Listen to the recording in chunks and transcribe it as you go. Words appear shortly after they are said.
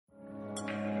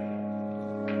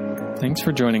Thanks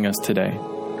for joining us today.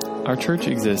 Our church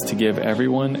exists to give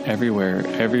everyone, everywhere,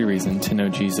 every reason to know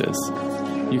Jesus.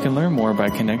 You can learn more by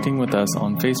connecting with us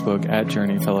on Facebook at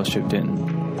Journey Fellowship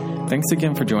Denton. Thanks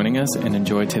again for joining us and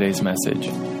enjoy today's message.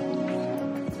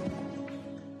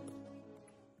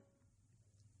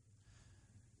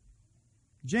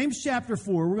 James chapter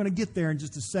 4, we're going to get there in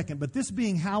just a second, but this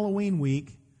being Halloween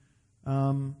week,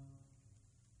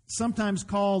 sometimes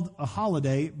called a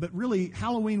holiday, but really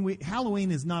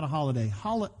Halloween is not a holiday.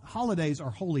 Holidays are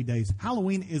holy days.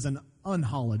 Halloween is an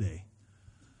unholiday.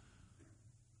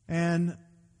 And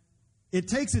it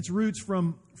takes its roots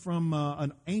from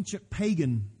an ancient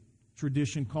pagan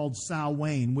tradition called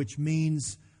Samhain, which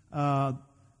means Festival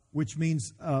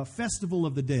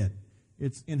of the Dead.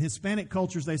 It's in Hispanic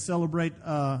cultures they celebrate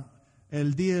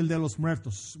El Día de los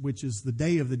Muertos, which is the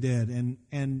Day of the Dead,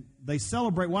 and they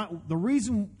celebrate. The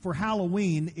reason for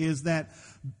Halloween is that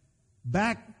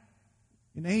back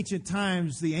in ancient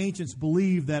times, the ancients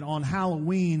believed that on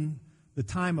Halloween, the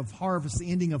time of harvest, the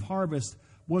ending of harvest,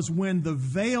 was when the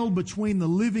veil between the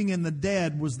living and the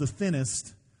dead was the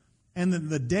thinnest, and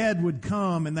the dead would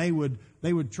come and they would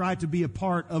try to be a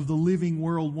part of the living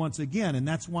world once again. And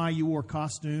that's why you wore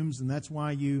costumes, and that's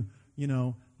why you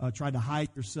tried to hide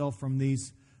yourself from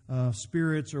these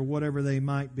spirits or whatever they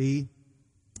might be.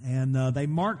 And they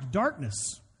marked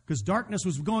darkness, because darkness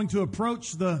was going to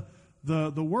approach the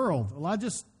world. Well, I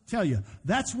just tell you,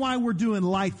 that's why we're doing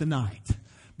Light the Night.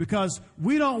 Because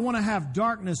we don't want to have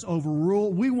darkness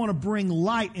overrule. We want to bring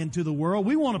light into the world.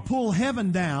 We want to pull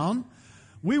heaven down.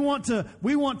 We want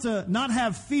to not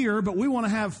have fear, but we want to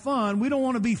have fun. We don't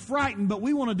want to be frightened, but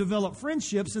we want to develop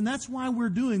friendships, and that's why we're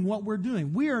doing what we're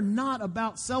doing. We are not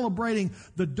about celebrating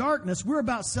the darkness. We're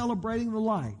about celebrating the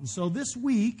light. And so this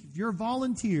week, if you're a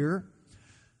volunteer,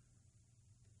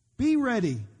 be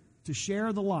ready to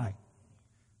share the light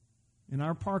in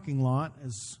our parking lot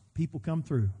as people come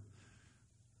through.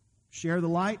 Share the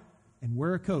light and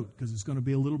wear a coat, because it's going to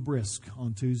be a little brisk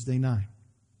on Tuesday night.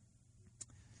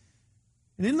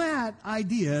 And in that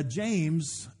idea,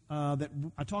 James, that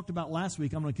I talked about last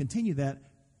week, I'm going to continue that.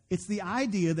 It's the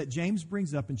idea that James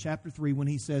brings up in chapter 3 when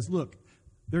he says, look,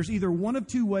 there's either one of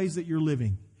two ways that you're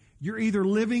living. You're either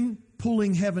living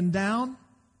pulling heaven down,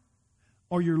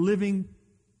 or you're living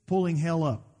pulling hell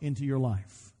up into your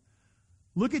life.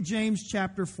 Look at James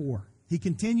chapter 4. He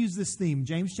continues this theme.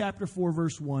 James chapter 4,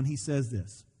 verse 1, he says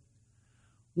this.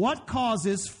 What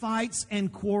causes fights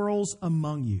and quarrels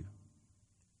among you?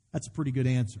 That's a pretty good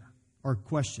answer or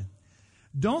question.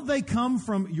 Don't they come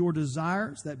from your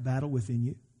desires that battle within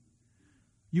you?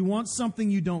 You want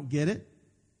something, you don't get it.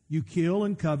 You kill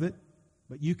and covet,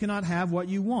 but you cannot have what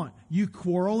you want. You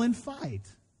quarrel and fight.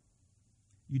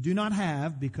 You do not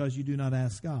have because you do not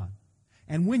ask God.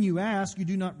 And when you ask, you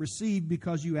do not receive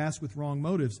because you ask with wrong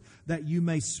motives, that you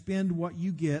may spend what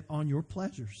you get on your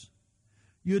pleasures.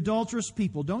 You adulterous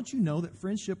people, don't you know that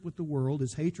friendship with the world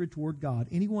is hatred toward God?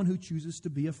 Anyone who chooses to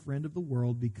be a friend of the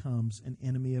world becomes an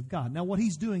enemy of God. Now, what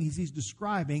he's doing is he's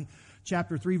describing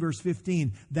chapter 3, verse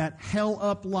 15, that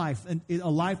hell-up life, and a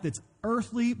life that's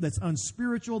earthly, that's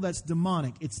unspiritual, that's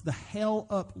demonic. It's the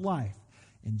hell-up life.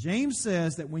 And James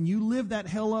says that when you live that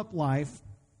hell-up life,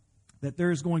 that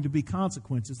there is going to be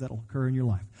consequences that will occur in your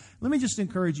life. Let me just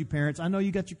encourage you, parents. I know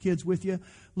you got your kids with you.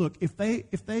 Look, if they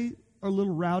are a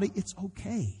little rowdy, it's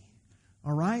okay.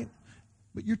 All right?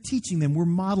 But you're teaching them. We're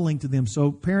modeling to them.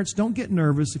 So parents, don't get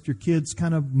nervous if your kid's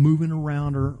kind of moving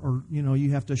around or you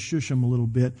have to shush them a little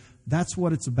bit. That's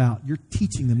what it's about. You're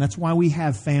teaching them. That's why we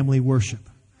have family worship.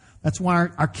 That's why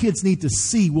our kids need to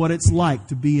see what it's like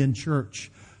to be in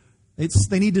church. They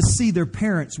need to see their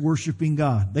parents worshiping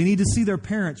God. They need to see their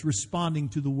parents responding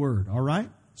to the Word. All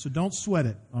right? So don't sweat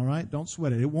it. All right? Don't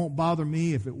sweat it. It won't bother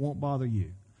me if it won't bother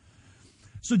you.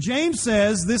 So James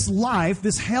says this life,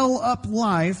 this hell-up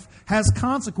life, has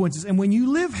consequences. And when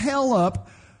you live hell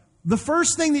up, the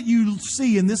first thing that you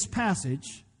see in this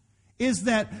passage is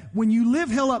that when you live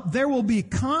hell up, there will be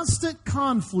constant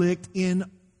conflict in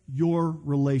your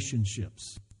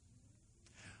relationships.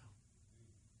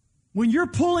 When you're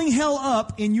pulling hell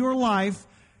up in your life,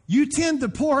 you tend to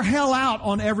pour hell out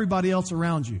on everybody else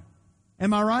around you.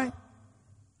 Am I right?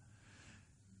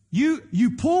 You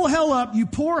pull hell up, you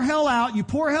pour hell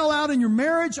out in your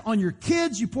marriage, on your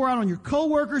kids, you pour out on your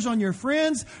coworkers, on your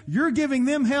friends. You're giving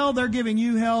them hell, they're giving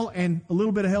you hell, and a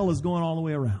little bit of hell is going all the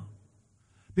way around.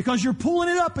 Because you're pulling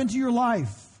it up into your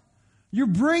life. You're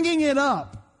bringing it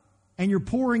up, and you're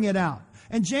pouring it out.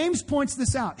 And James points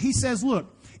this out. He says,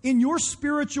 look, in your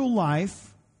spiritual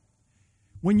life,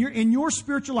 when you're in your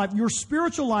spiritual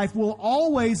life will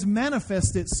always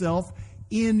manifest itself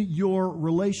in your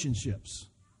relationships.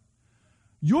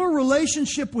 Your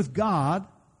relationship with God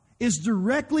is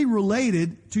directly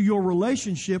related to your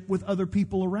relationship with other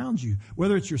people around you,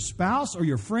 whether it's your spouse or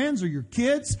your friends or your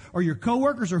kids or your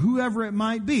coworkers or whoever it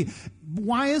might be.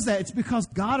 Why is that? It's because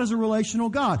God is a relational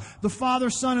God. The Father,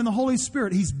 Son, and the Holy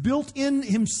Spirit. He's built in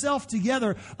Himself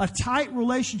together a tight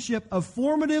relationship of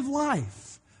formative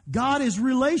life. God is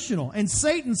relational, and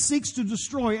Satan seeks to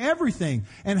destroy everything.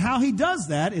 And how he does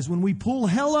that is when we pull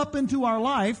hell up into our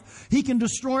life, he can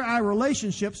destroy our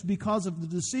relationships because of the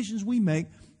decisions we make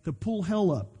to pull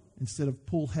hell up instead of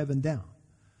pull heaven down.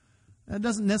 That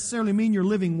doesn't necessarily mean you're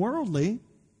living worldly,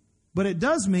 but it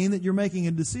does mean that you're making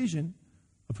a decision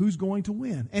of who's going to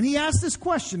win. And he asks this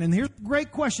question, and here's a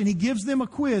great question. He gives them a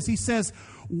quiz. He says,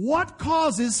 what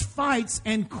causes fights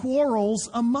and quarrels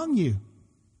among you?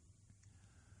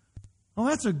 Well,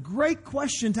 that's a great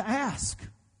question to ask.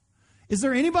 Is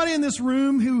there anybody in this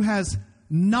room who has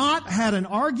not had an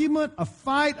argument, a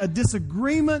fight, a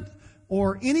disagreement,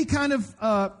 or any kind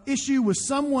of issue with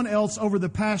someone else over the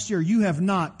past year? You have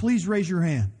not. Please raise your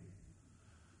hand.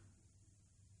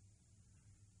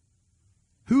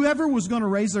 Whoever was going to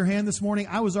raise their hand this morning,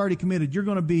 I was already committed. You're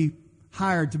going to be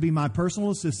hired to be my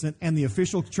personal assistant and the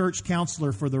official church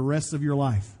counselor for the rest of your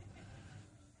life.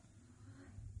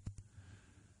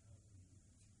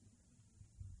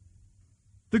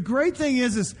 The great thing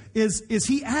is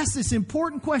he asks this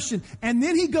important question, and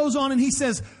then he goes on and he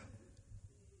says,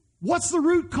 what's the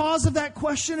root cause of that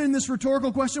question in this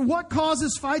rhetorical question? What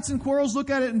causes fights and quarrels? Look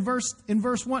at it in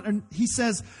verse 1. And he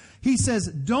says,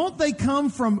 don't they come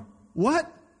from what?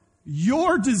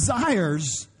 Your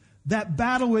desires that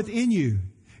battle within you.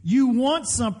 You want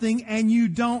something and you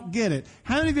don't get it.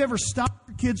 How many of you ever stopped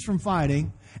your kids from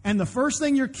fighting, and the first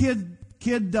thing your kid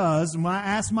does, and when I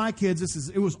ask my kids,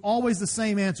 it was always the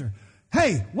same answer.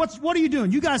 Hey, what are you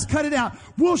doing? You guys cut it out.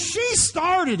 Well, she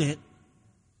started it.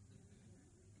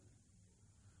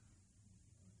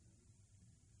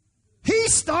 He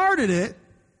started it.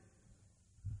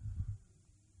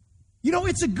 You know,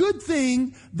 it's a good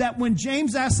thing that when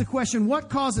James asks the question, what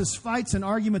causes fights and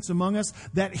arguments among us,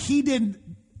 that he didn't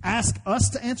ask us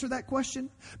to answer that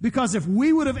question. Because if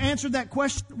we would have answered that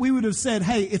question, we would have said,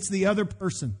 hey, it's the other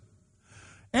person.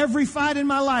 Every fight in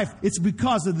my life, it's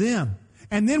because of them.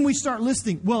 And then we start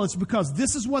listing, well, it's because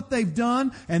this is what they've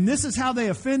done, and this is how they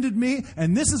offended me,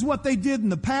 and this is what they did in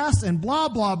the past, and blah,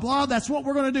 blah, blah. That's what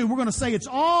we're going to do. We're going to say it's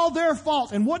all their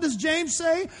fault. And what does James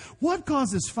say? What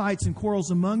causes fights and quarrels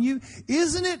among you?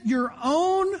 Isn't it your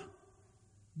own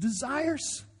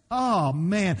desires? Oh,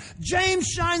 man. James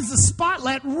shines the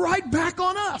spotlight right back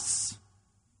on us.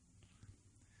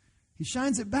 He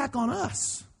shines it back on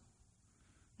us.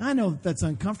 I know that's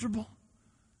uncomfortable.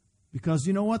 Because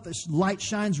you know what? The light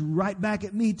shines right back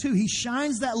at me too. He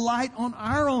shines that light on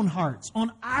our own hearts,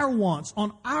 on our wants,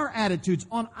 on our attitudes,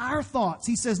 on our thoughts.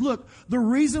 He says, look, the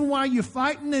reason why you're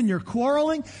fighting and you're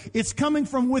quarreling, it's coming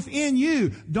from within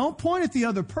you. Don't point at the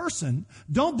other person.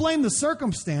 Don't blame the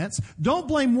circumstance. Don't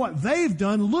blame what they've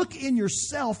done. Look in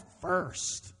yourself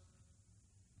first.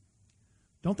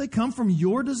 Don't they come from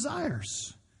your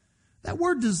desires? That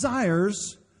word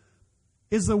desires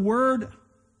is the word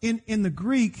in the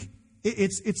Greek.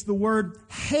 It's the word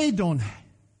hedon,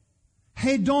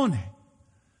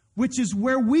 which is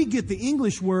where we get the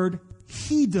English word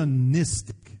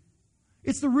hedonistic.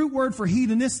 It's the root word for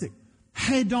hedonistic,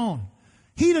 hedon.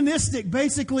 Hedonistic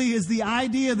basically is the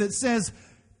idea that says,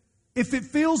 if it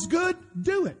feels good,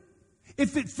 do it.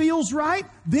 If it feels right,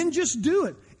 then just do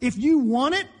it. If you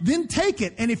want it, then take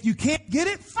it. And if you can't get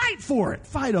it, fight for it.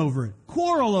 Fight over it.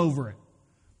 Quarrel over it.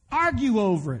 Argue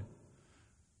over it.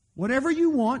 Whatever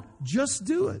you want, just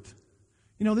do it.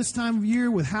 You know, this time of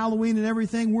year with Halloween and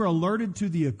everything, we're alerted to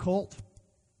the occult.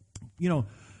 You know,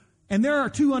 and there are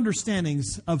two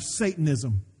understandings of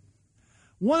Satanism.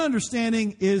 One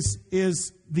understanding is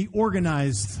the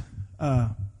organized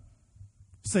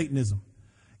Satanism.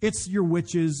 It's your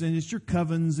witches and it's your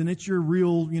covens and it's your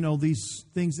real, these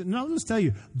things. And I'll just tell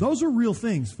you, those are real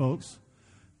things, folks.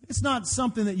 It's not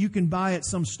something that you can buy at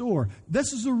some store.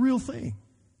 This is a real thing.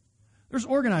 There's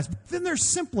organized. Then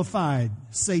there's simplified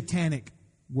satanic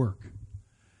work.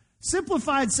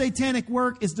 Simplified satanic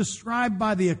work is described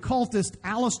by the occultist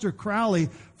Aleister Crowley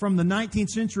from the 19th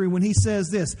century when he says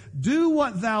this: do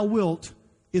what thou wilt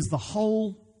is the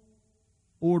whole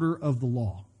order of the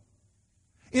law.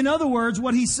 In other words,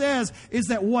 what he says is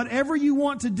that whatever you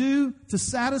want to do to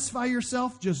satisfy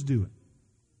yourself, just do it.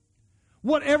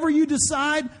 Whatever you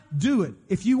decide, do it.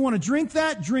 If you want to drink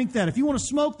that, drink that. If you want to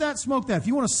smoke that, smoke that. If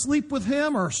you want to sleep with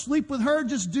him or sleep with her,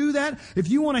 just do that. If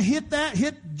you want to hit that,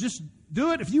 just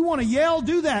do it. If you want to yell,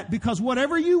 do that. Because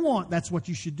whatever you want, that's what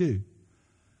you should do.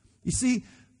 You see,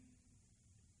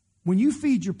 when you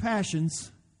feed your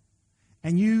passions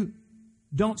and you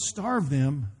don't starve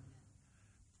them,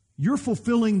 you're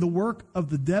fulfilling the work of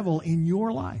the devil in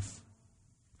your life.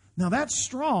 Now that's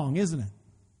strong, isn't it?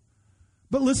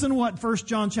 But listen to what 1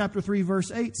 John chapter 3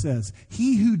 verse 8 says.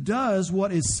 He who does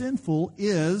what is sinful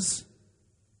is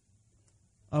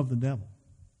of the devil.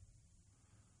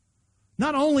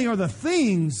 Not only are the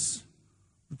things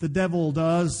that the devil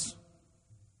does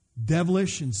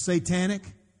devilish and satanic,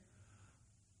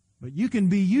 but you can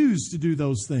be used to do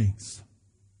those things.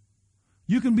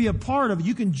 You can be a part of it.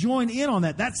 You can join in on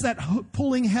that. That's that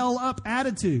pulling hell up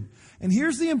attitude. And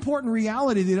here's the important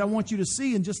reality that I want you to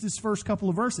see in just this first couple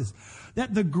of verses.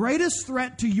 That the greatest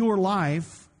threat to your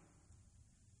life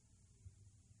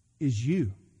is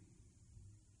you.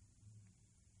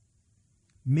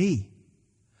 Me.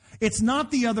 It's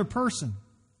not the other person.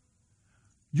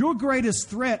 Your greatest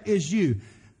threat is you.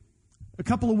 A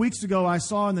couple of weeks ago, I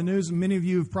saw in the news, and many of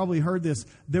you have probably heard this,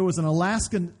 there was an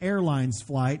Alaskan Airlines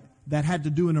flight that had to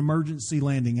do an emergency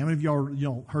landing. How many of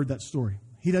y'all heard that story?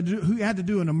 They had to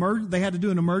do an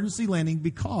emergency landing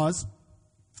because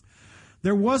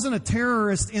there wasn't a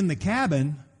terrorist in the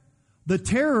cabin. The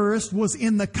terrorist was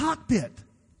in the cockpit.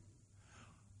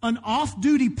 An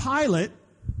off-duty pilot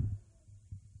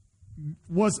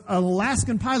was an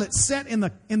Alaskan pilot set in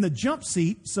the jump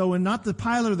seat, so and not the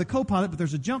pilot or the co-pilot, but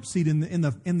there's a jump seat in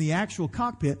the actual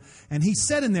cockpit, and he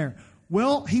sat in there.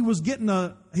 Well, he was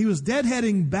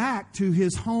deadheading back to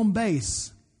his home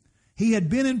base. He had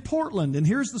been in Portland, and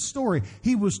here's the story.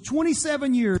 He was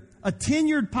 27 years, a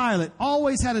tenured pilot,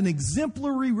 always had an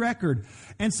exemplary record.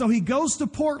 And so he goes to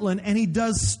Portland and he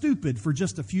does stupid for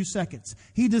just a few seconds.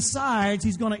 He decides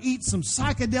he's going to eat some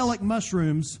psychedelic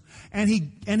mushrooms, and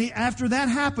after that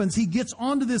happens, he gets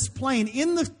onto this plane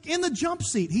in the jump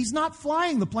seat. He's not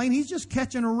flying the plane, he's just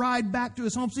catching a ride back to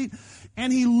his home seat,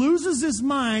 and he loses his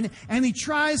mind, and he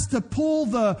tries to pull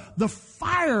the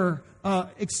fire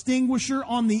extinguisher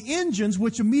on the engines,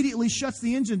 which immediately shuts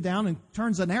the engine down and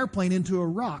turns an airplane into a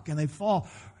rock, and they fall.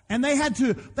 And they had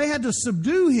to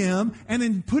subdue him and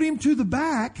then put him to the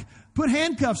back, put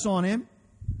handcuffs on him,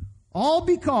 all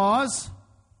because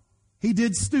he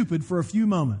did stupid for a few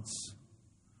moments.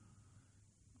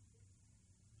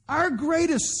 Our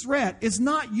greatest threat is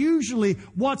not usually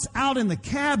what's out in the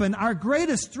cabin. Our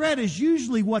greatest threat is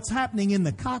usually what's happening in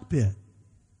the cockpit.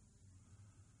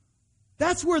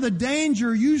 That's where the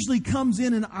danger usually comes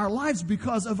in our lives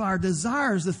because of our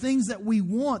desires, the things that we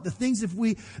want, the things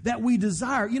that we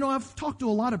desire. You know, I've talked to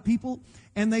a lot of people,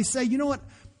 and they say, you know what?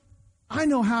 I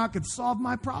know how I could solve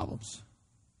my problems.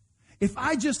 If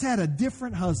I just had a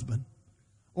different husband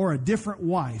or a different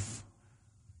wife,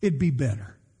 it'd be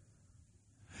better.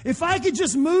 If I could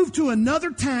just move to another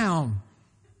town,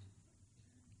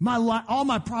 all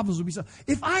my problems would be solved.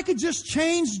 If I could just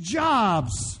change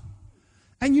jobs.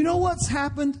 And you know what's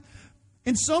happened?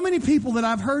 And so many people that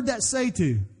I've heard that say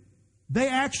to, they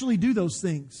actually do those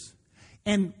things.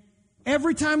 And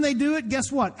every time they do it,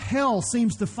 guess what? Hell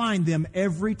seems to find them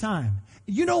every time.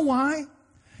 You know why?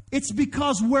 It's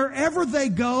because wherever they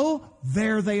go,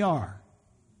 there they are.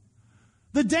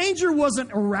 The danger wasn't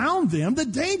around them. The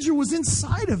danger was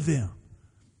inside of them.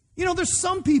 You know, there's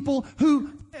some people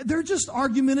who, they're just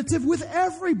argumentative with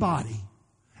everybody.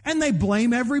 And they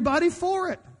blame everybody for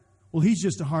it. Well, he's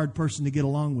just a hard person to get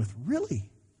along with. Really?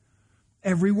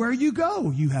 Everywhere you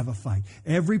go, you have a fight.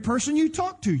 Every person you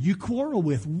talk to, you quarrel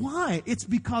with. Why? It's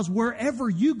because wherever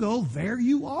you go, there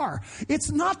you are. It's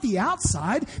not the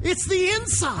outside, it's the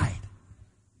inside.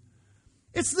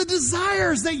 It's the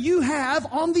desires that you have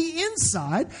on the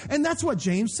inside, and that's what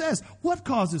James says. What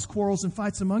causes quarrels and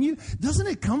fights among you? Doesn't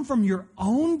it come from your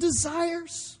own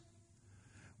desires?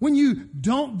 When you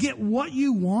don't get what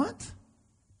you want?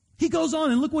 He goes on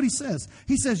and look what he says.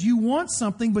 He says, you want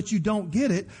something, but you don't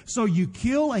get it. So you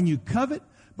kill and you covet,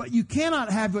 but you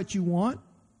cannot have what you want.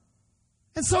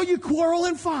 And so you quarrel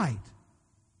and fight.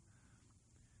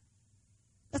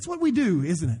 That's what we do,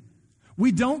 isn't it?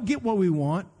 We don't get what we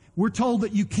want. We're told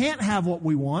that you can't have what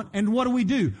we want. And what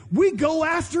do? We go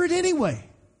after it anyway.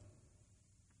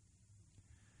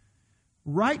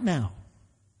 Right now,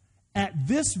 at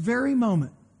this very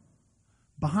moment,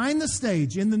 behind the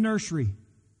stage in the nursery,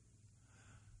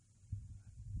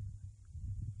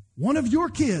 one of your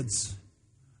kids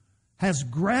has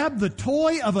grabbed the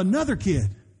toy of another kid,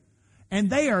 and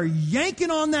they are yanking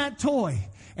on that toy,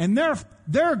 and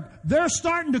they're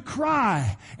starting to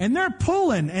cry, and they're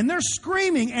pulling, and they're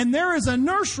screaming, and there is a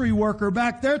nursery worker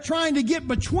back there trying to get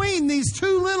between these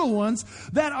two little ones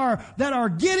that are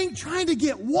trying to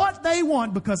get what they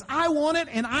want, because I want it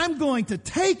and I'm going to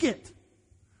take it.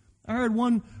 I heard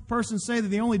one person say that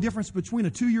the only difference between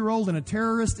a 2-year-old and a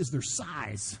terrorist is their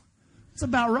size. That's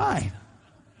about right.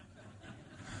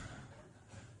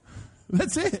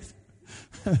 That's it.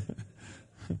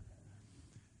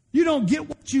 You don't get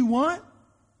what you want.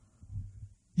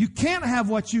 You can't have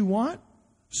what you want.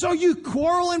 So you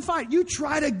quarrel and fight. You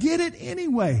try to get it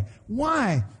anyway.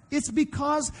 Why? It's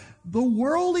because the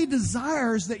worldly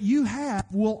desires that you have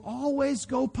will always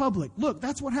go public. Look,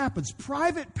 that's what happens.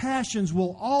 Private passions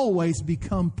will always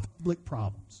become public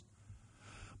problems.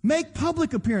 Make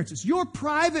public appearances. Your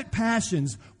private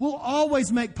passions will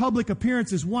always make public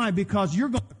appearances. Why? Because you're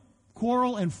going to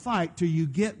quarrel and fight till you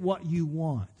get what you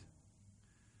want.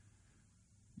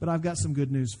 But I've got some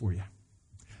good news for you.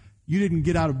 You didn't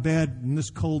get out of bed on this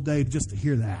cold day just to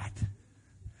hear that.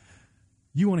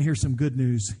 You want to hear some good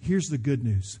news? Here's the good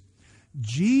news.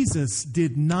 Jesus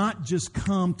did not just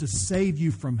come to save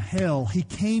you from hell. He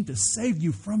came to save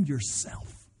you from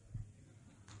yourself.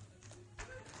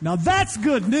 Now that's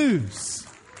good news.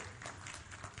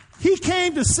 He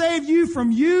came to save you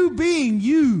from you being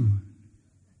you.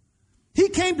 He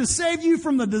came to save you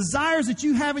from the desires that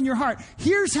you have in your heart.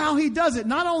 Here's how He does it.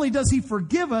 Not only does He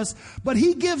forgive us, but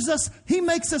He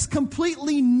makes us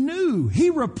completely new. He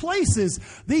replaces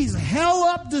these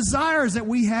hell-up desires that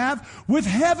we have with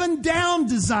heaven-down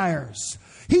desires.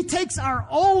 He takes our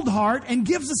old heart and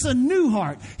gives us a new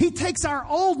heart. He takes our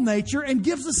old nature and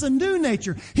gives us a new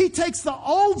nature. He takes the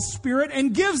old spirit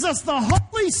and gives us the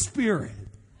Holy Spirit.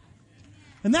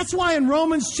 And that's why in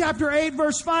Romans chapter 8,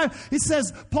 verse 5,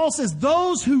 Paul says,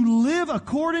 those who live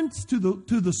according to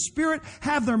the Spirit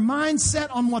have their mind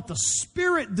set on what the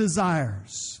Spirit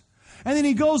desires. And then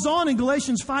he goes on in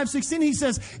Galatians 5:16, he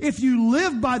says, if you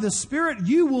live by the Spirit,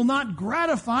 you will not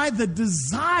gratify the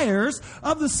desires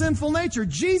of the sinful nature.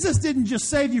 Jesus didn't just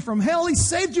save you from hell, He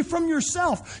saved you from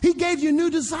yourself. He gave you new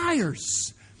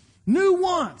desires, new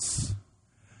wants.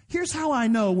 Here's how I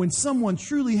know when someone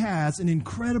truly has an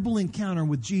incredible encounter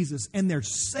with Jesus and they're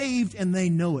saved and they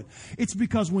know it. It's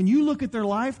because when you look at their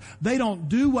life, they don't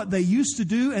do what they used to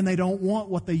do and they don't want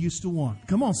what they used to want.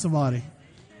 Come on, somebody.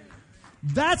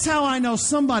 That's how I know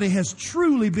somebody has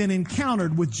truly been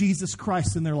encountered with Jesus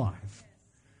Christ in their life.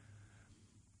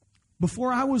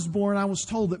 Before I was born, I was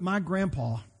told that my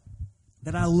grandpa,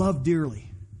 that I love dearly,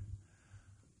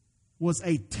 was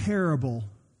a terrible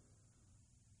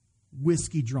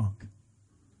whiskey drunk.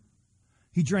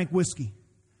 He drank whiskey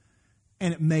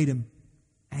and it made him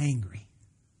angry.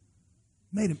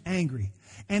 Made him angry.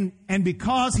 And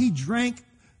because he drank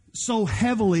so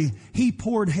heavily, he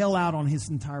poured hell out on his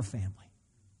entire family.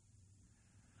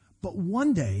 But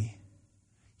one day,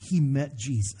 he met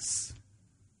Jesus.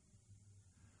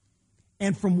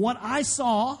 And from what I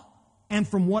saw and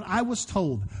from what I was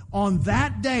told, on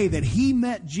that day that he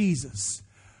met Jesus,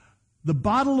 the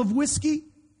bottle of whiskey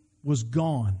was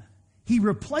gone. He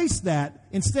replaced that.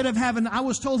 Instead of having, I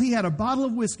was told he had a bottle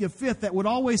of whiskey, a fifth, that would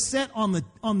always sit on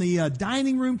the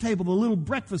dining room table, the little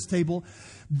breakfast table.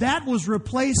 That was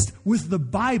replaced with the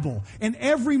Bible. And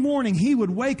every morning he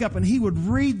would wake up and he would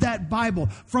read that Bible.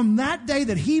 From that day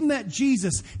that he met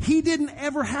Jesus, he didn't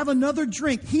ever have another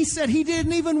drink. He said he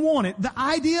didn't even want it. The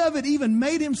idea of it even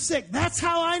made him sick. That's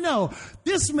how I know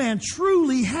this man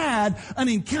truly had an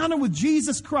encounter with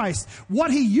Jesus Christ.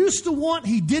 What he used to want,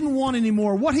 he didn't want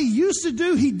anymore. What he used to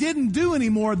do, he didn't do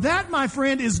anymore. That, my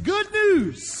friend, is good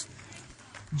news.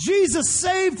 Jesus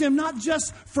saved him not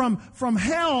just from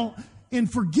hell in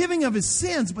forgiving of his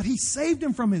sins, but He saved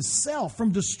him from himself,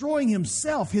 from destroying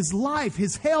himself, his life,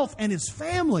 his health, and his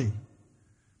family.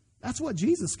 That's what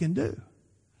Jesus can do.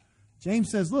 James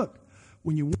says, look,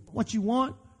 when you want what you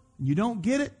want, and you don't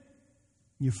get it,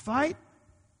 and you fight,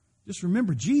 just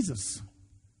remember Jesus.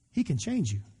 He can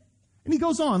change you. And he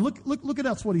goes on. Look at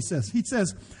else what he says. He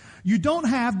says, you don't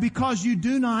have because you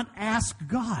do not ask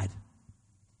God.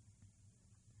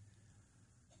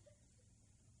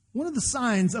 One of the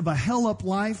signs of a hell-up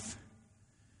life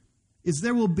is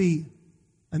there will be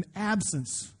an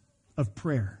absence of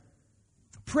prayer.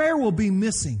 Prayer will be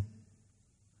missing.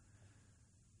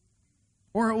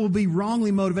 Or it will be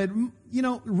wrongly motivated. You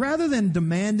know, rather than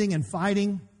demanding and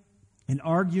fighting and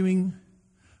arguing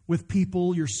with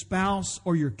people, your spouse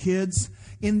or your kids,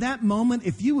 in that moment,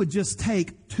 if you would just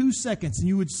take 2 seconds and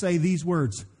you would say these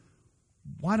words,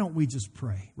 why don't we just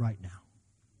pray right now?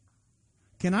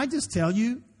 Can I just tell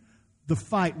you, the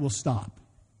fight will stop.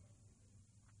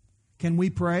 Can we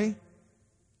pray?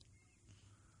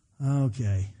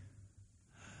 Okay.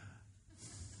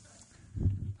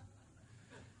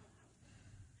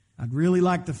 I'd really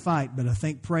like to fight, but I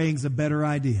think praying's a better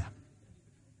idea.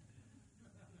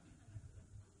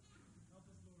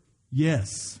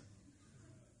 Yes.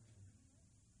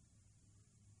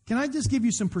 Can I just give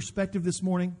you some perspective this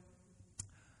morning?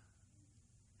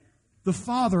 The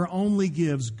Father only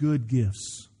gives good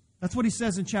gifts. That's what he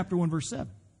says in chapter 1, verse 7.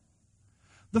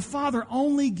 The Father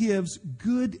only gives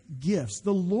good gifts.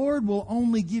 The Lord will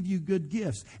only give you good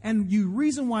gifts. And the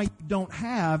reason why you don't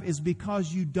have is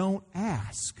because you don't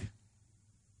ask.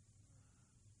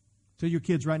 Tell your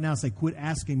kids right now, say, quit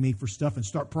asking me for stuff and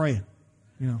start praying.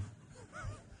 You know.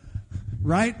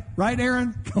 Right? Right,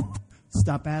 Aaron?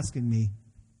 Stop asking me.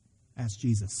 Ask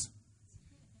Jesus.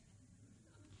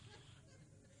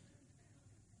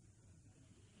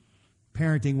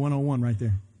 Parenting 101 right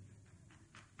there.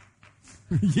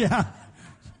 Yeah,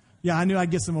 I knew I'd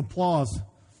get some applause.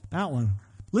 That one.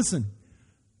 Listen,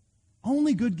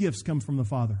 only good gifts come from the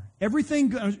Father. Everything,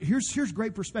 here's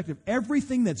great perspective.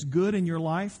 Everything that's good in your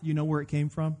life, you know where it came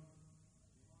from?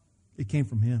 It came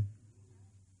from Him.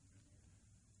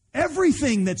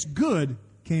 Everything that's good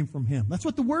came from Him. That's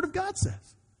what the Word of God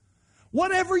says.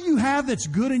 Whatever you have that's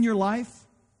good in your life,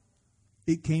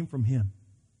 it came from Him.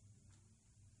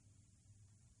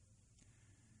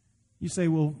 You say,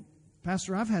 well,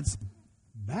 Pastor, I've had some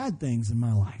bad things in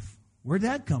my life. Where'd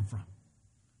that come from?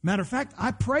 Matter of fact,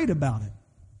 I prayed about it.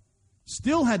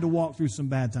 Still had to walk through some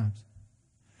bad times.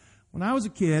 When I was a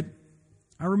kid,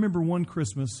 I remember one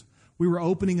Christmas, we were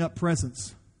opening up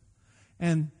presents.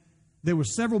 And there were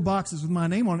several boxes with my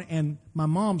name on it, and my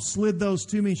mom slid those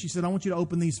to me, and she said, I want you to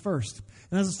open these first.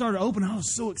 And as I started opening, I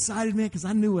was so excited, man, because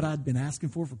I knew what I'd been asking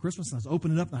for Christmas. And I was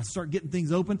opening it up, and I started getting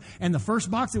things open. And the first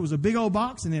box, it was a big old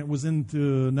box, and it was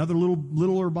into another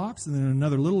littler box, and then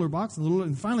another littler box,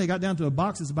 and finally I got down to a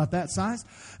box that's about that size.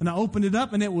 And I opened it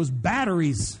up, and it was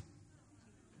batteries.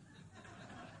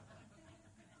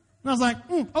 And I was like,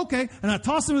 okay. And I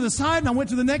tossed them to the side, and I went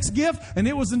to the next gift, and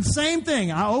it was the same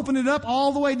thing. I opened it up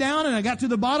all the way down, and I got to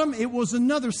the bottom. It was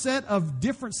another set of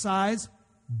different size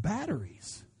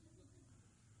batteries.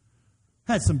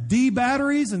 Had some D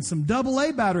batteries and some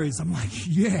AA batteries. I'm like,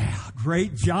 yeah,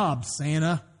 great job,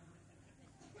 Santa.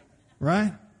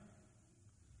 Right?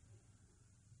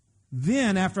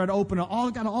 Then, after I'd opened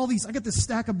I got this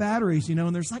stack of batteries,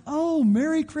 and there's like, oh,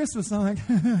 Merry Christmas. And I'm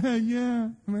like, yeah,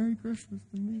 Merry Christmas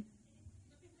to me.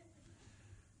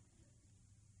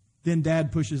 Then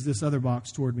Dad pushes this other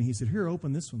box toward me. He said, here,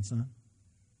 open this one, son.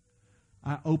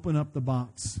 I open up the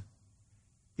box.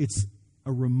 It's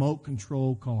a remote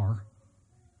control car.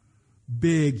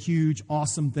 Big, huge,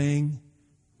 awesome thing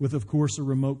with, of course, a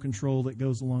remote control that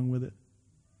goes along with it.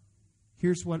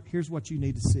 Here's what you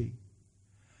need to see.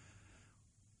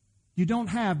 You don't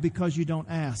have because you don't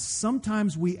ask.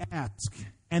 Sometimes we ask,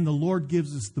 and the Lord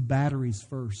gives us the batteries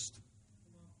first.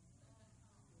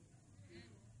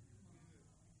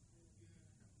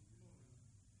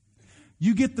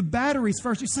 You get the batteries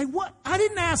first. You say, what? I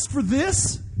didn't ask for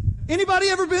this. Anybody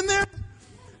ever been there?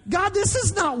 God, this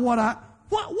is not what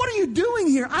are you doing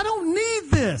here? I don't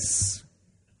need this.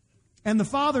 And the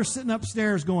Father's sitting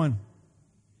upstairs going,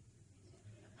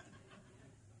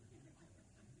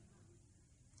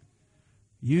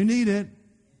 you need it.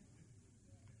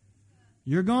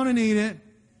 You're going to need it.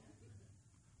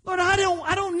 Lord, I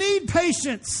don't need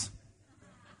patience.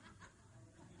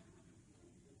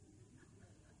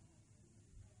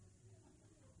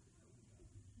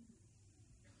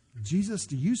 Jesus,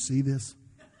 do you see this?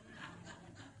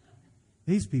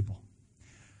 These people.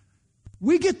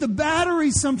 We get the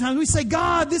batteries sometimes. We say,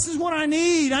 God, this is what I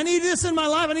need. I need this in my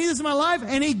life. I need this in my life.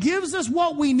 And He gives us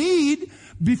what we need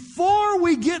before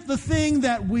we get the thing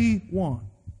that we want.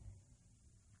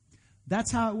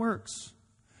 That's how it works.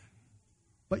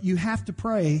 But you have to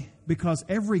pray because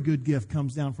every good gift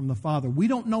comes down from the Father. We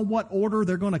don't know what order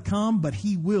they're going to come, but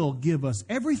He will give us.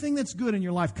 Everything that's good in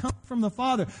your life comes from the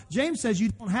Father. James says you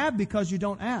don't have because you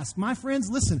don't ask. My friends,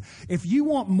 listen, if you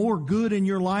want more good in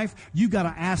your life, you got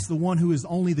to ask the one who is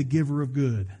only the giver of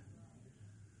good.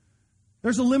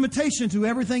 There's a limitation to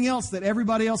everything else that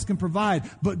everybody else can provide,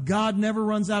 but God never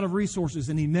runs out of resources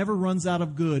and He never runs out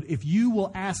of good. If you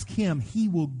will ask Him, He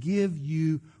will give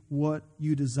you what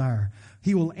you desire.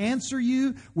 He will answer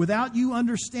you without you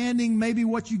understanding maybe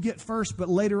what you get first, but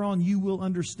later on you will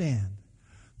understand.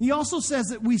 He also says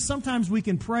that sometimes we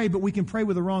can pray, but we can pray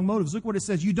with the wrong motives. Look what it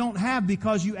says. You don't have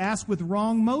because you ask with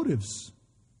wrong motives.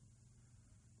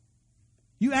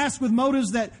 You ask with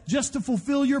motives that just to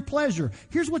fulfill your pleasure.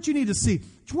 Here's what you need to see.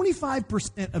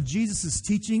 25% of Jesus'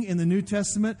 teaching in the New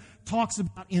Testament talks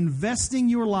about investing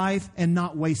your life and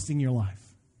not wasting your life.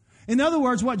 In other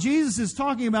words, what Jesus is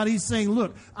talking about, He's saying,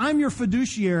 look, I'm your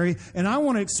fiduciary, and I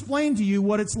want to explain to you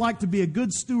what it's like to be a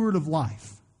good steward of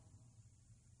life.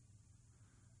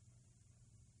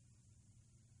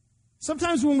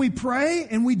 Sometimes when we pray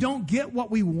and we don't get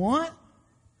what we want,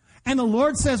 And the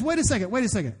Lord says, wait a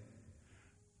second.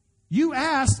 You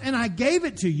asked and I gave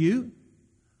it to you,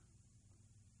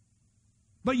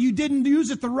 but you didn't use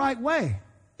it the right way.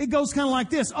 It goes kind of like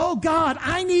this. Oh, God,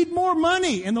 I need more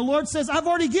money. And the Lord says, I've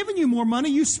already given you more money.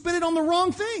 You spent it on the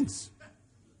wrong things.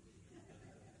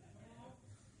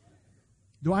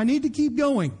 Do I need to keep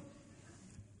going?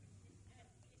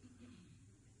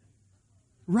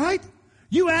 Right?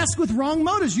 You ask with wrong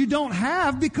motives. You don't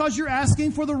have because you're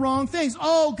asking for the wrong things.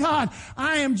 Oh, God,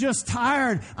 I am just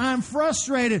tired. I'm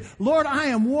frustrated. Lord, I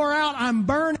am wore out. I'm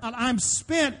burned out. I'm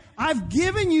spent. I've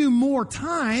given you more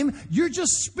time. You're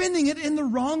just spending it in the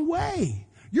wrong way.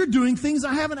 You're doing things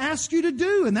I haven't asked you to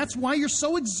do, and that's why you're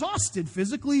so exhausted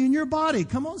physically in your body.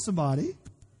 Come on, somebody.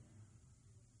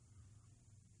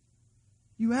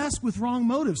 You ask with wrong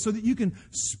motives so that you can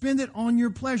spend it on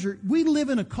your pleasure. We live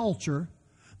in a culture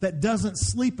that doesn't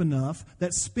sleep enough,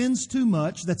 that spends too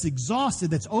much, that's exhausted,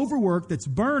 that's overworked, that's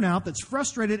burnout, that's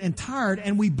frustrated and tired,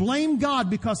 and we blame God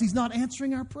because He's not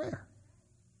answering our prayer.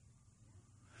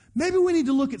 Maybe we need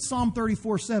to look at Psalm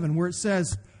 34:7, where it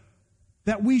says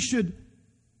that we should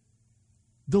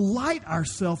delight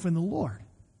ourselves in the Lord.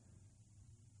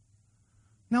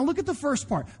 Now look at the first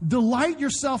part. Delight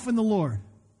yourself in the Lord.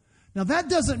 Now that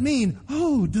doesn't mean,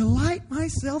 oh, delight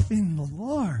myself in the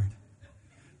Lord.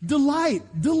 Delight.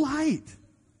 What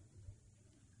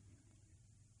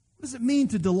does it mean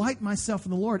to delight myself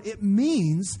in the Lord? It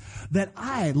means that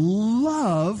I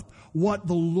love what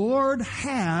the Lord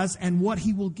has and what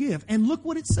He will give. And look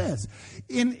what it says.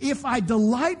 If I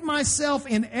delight myself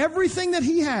in everything that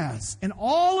He has, and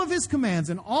all of His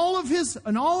commands, and all of His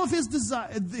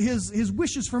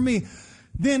wishes for me,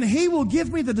 then He will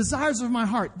give me the desires of my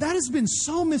heart. That has been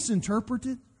so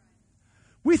misinterpreted.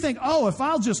 We think, oh, if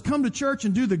I'll just come to church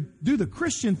and do the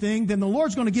Christian thing, then the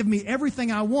Lord's going to give me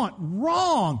everything I want.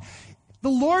 Wrong. The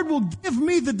Lord will give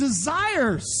me the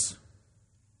desires.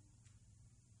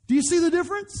 Do you see the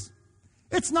difference?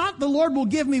 It's not the Lord will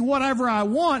give me whatever I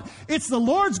want. It's the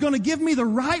Lord's going to give me the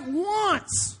right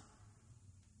wants.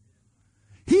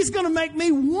 He's going to make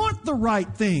me want the right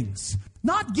things,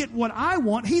 not get what I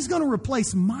want. He's going to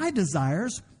replace my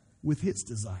desires with His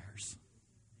desires.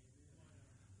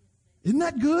 Isn't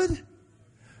that good?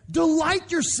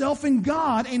 Delight yourself in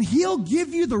God, and He'll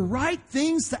give you the right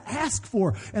things to ask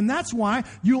for. And that's why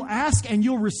you'll ask and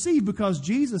you'll receive, because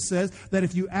Jesus says that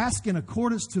if you ask in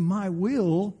accordance to my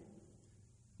will,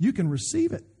 you can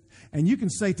receive it. And you can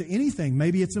say to anything,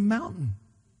 maybe it's a mountain,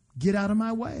 get out of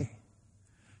my way.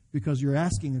 Because you're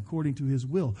asking according to His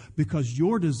will. Because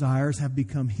your desires have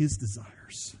become His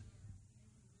desires.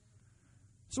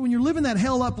 So when you're living that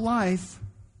hell-up life,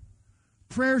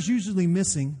 prayer's usually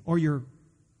missing, or you're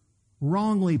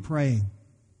wrongly praying.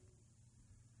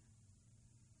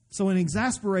 So in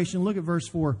exasperation, look at verse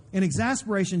 4. In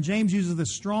exasperation, James uses the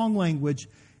strong language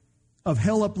of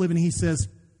hell-up living. He says,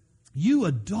 you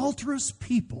adulterous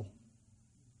people.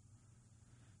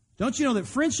 Don't you know that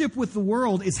friendship with the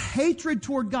world is hatred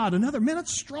toward God?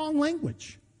 That's strong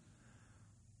language.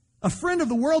 A friend of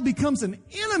the world becomes an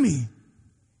enemy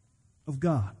of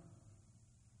God.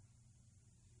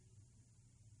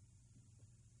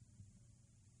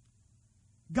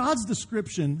 God's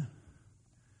description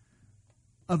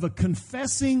of a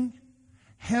confessing,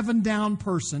 heaven-down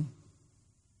person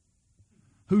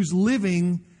who's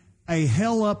living a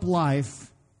hell-up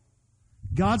life,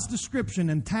 God's description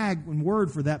and tag and word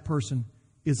for that person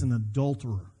is an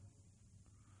adulterer.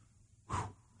 Whew,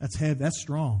 that's heavy. That's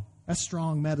strong. That's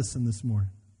strong medicine this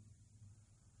morning.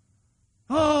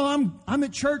 Oh, I'm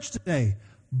at church today.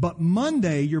 But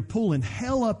Monday, you're pulling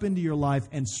hell up into your life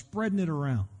and spreading it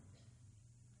around.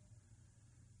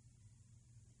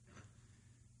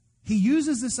 He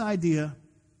uses this idea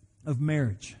of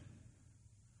marriage.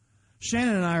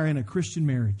 Shannon and I are in a Christian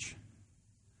marriage.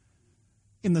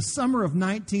 In the summer of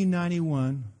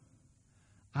 1991,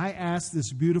 I asked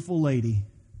this beautiful lady,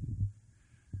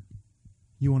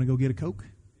 you want to go get a Coke?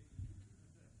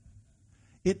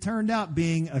 It turned out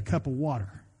being a cup of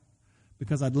water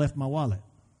because I'd left my wallet.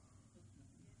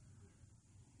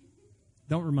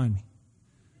 Don't remind me.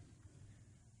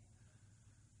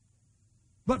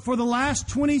 But for the last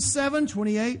 27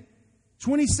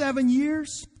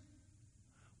 years,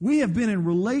 we have been in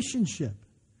relationship.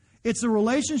 It's a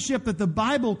relationship that the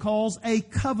Bible calls a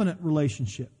covenant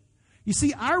relationship. You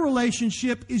see, our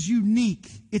relationship is unique.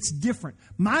 It's different.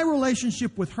 My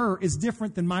relationship with her is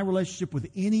different than my relationship with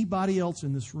anybody else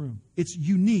in this room. It's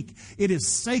unique. It is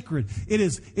sacred. It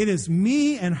is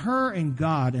me and her and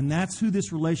God, and that's who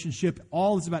this relationship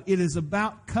all is about. It is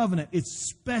about covenant. It's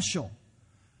special.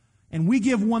 And we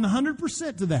give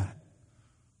 100% to that.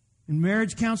 In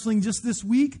marriage counseling just this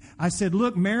week, I said,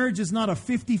 look, marriage is not a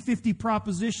 50-50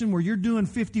 proposition where you're doing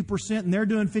 50% and they're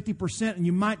doing 50% and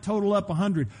you might total up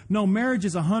 100. No, marriage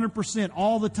is 100%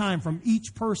 all the time from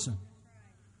each person.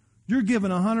 You're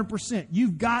given 100%.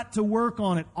 You've got to work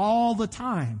on it all the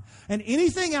time. And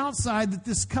anything outside that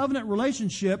this covenant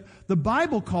relationship, the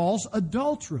Bible calls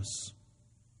adulterous.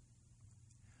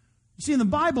 You see, in the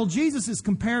Bible, Jesus is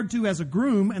compared to as a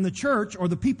groom, and the church, or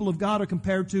the people of God, are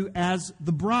compared to as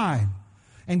the bride.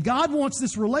 And God wants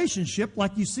this relationship,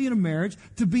 like you see in a marriage,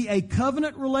 to be a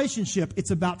covenant relationship. It's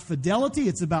about fidelity.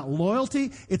 It's about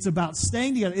loyalty. It's about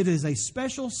staying together. It is a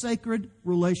special, sacred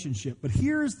relationship. But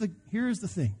here is the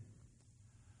thing.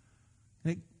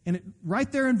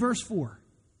 Right there in verse 4.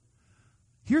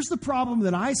 Here's the problem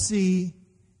that I see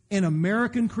in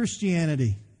American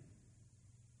Christianity.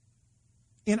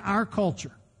 In our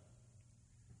culture.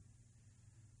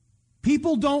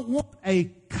 People don't want a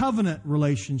covenant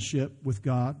relationship with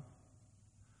God.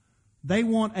 They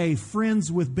want a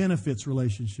friends with benefits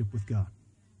relationship with God.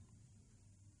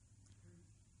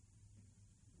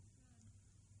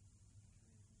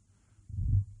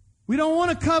 We don't want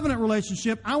a covenant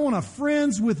relationship. I want a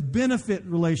friends with benefit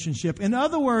relationship. In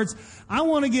other words, I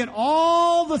want to get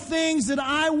all the things that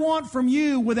I want from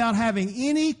you without having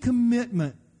any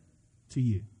commitment to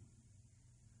you.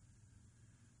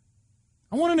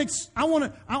 I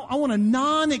want a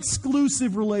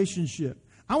non-exclusive relationship.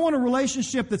 I want a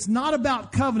relationship that's not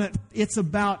about covenant, it's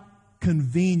about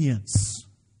convenience.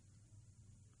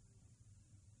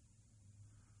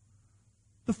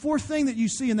 The fourth thing that you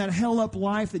see in that hell-up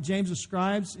life that James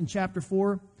describes in chapter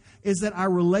 4 is that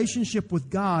our relationship with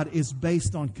God is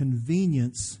based on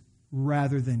convenience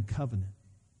rather than covenant.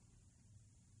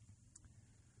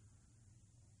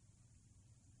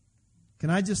 Can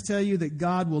I just tell you that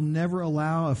God will never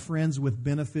allow a friends with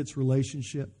benefits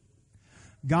relationship?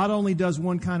 God only does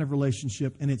one kind of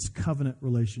relationship, and it's covenant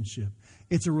relationship.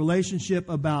 It's a relationship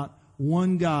about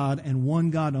one God and one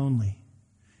God only.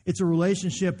 It's a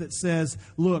relationship that says,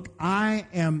 look, I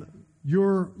am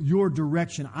your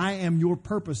direction. I am your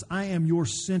purpose. I am your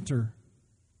center.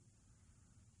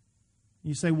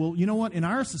 You say, well, you know what? In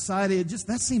our society,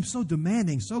 that seems so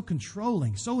demanding, so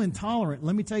controlling, so intolerant.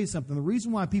 Let me tell you something. The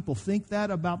reason why people think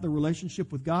that about the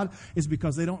relationship with God is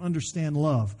because they don't understand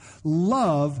love.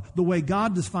 Love, the way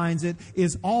God defines it,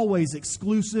 is always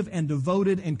exclusive and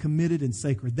devoted and committed and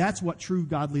sacred. That's what true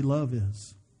godly love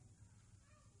is.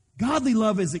 Godly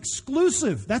love is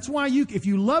exclusive. That's why if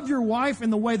you love your wife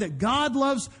in the way that God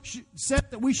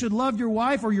said that we should love your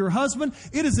wife or your husband,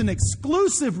 it is an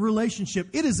exclusive relationship.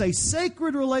 It is a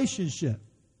sacred relationship.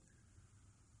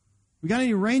 We got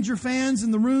any Ranger fans in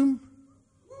the room?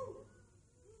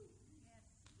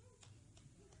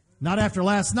 Not after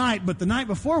last night, but the night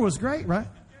before was great, right?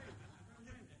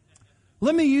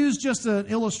 Let me use just an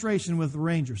illustration with the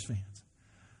Rangers fans.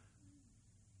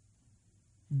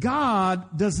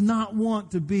 God does not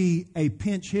want to be a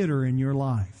pinch hitter in your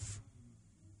life.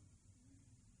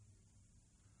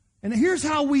 And here's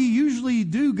how we usually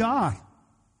do God.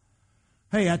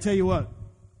 Hey, I tell you what,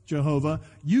 Jehovah,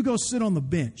 you go sit on the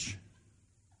bench.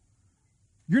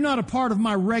 You're not a part of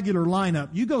my regular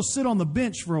lineup. You go sit on the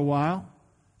bench for a while,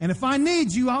 and if I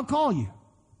need you, I'll call you.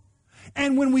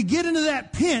 And when we get into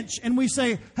that pinch and we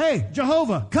say, hey,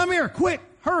 Jehovah, come here, quick,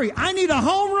 hurry, I need a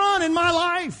home run in my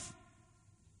life.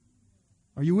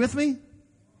 Are you with me?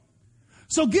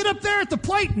 So get up there at the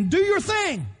plate and do your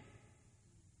thing.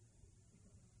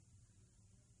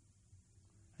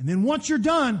 And then once you're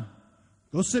done,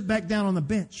 go sit back down on the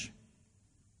bench.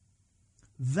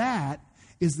 That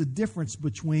is the difference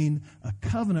between a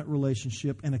covenant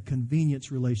relationship and a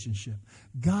convenience relationship.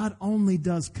 God only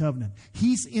does covenant.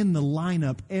 He's in the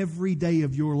lineup every day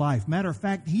of your life. Matter of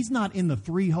fact, He's not in the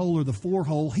 3-hole or the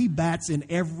 4-hole. He bats in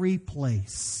every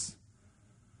place.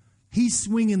 He's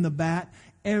swinging the bat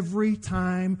every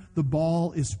time the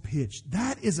ball is pitched.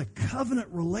 That is a covenant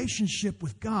relationship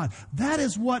with God. That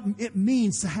is what it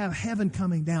means to have heaven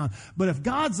coming down. But if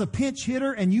God's a pinch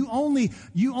hitter and you only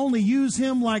use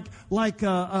Him like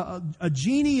a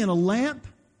genie in a lamp,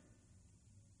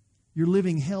 you're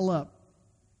living hell up.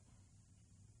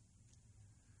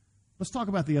 Let's talk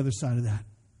about the other side of that.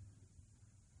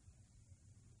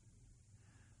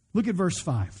 Look at verse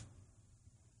 5.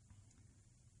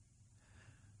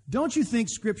 Don't you think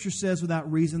Scripture says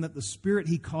without reason that the Spirit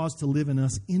He caused to live in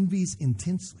us envies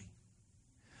intensely?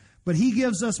 But He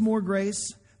gives us more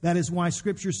grace. That is why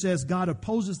Scripture says God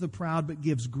opposes the proud but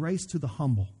gives grace to the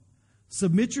humble.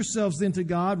 Submit yourselves then to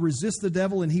God. Resist the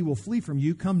devil and he will flee from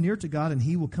you. Come near to God and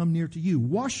He will come near to you.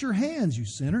 Wash your hands, you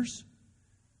sinners.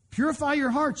 Purify your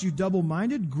hearts, you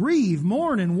double-minded. Grieve,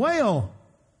 mourn, and wail.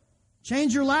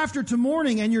 Change your laughter to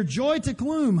mourning and your joy to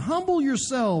gloom. Humble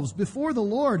yourselves before the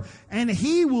Lord, and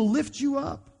He will lift you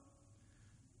up.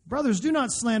 Brothers, do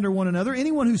not slander one another.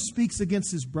 Anyone who speaks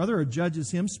against his brother or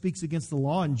judges him speaks against the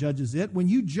law and judges it. When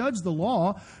you judge the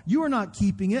law, you are not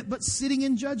keeping it, but sitting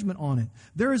in judgment on it.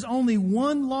 There is only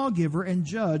one lawgiver and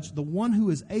judge, the one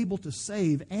who is able to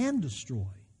save and destroy.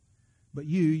 But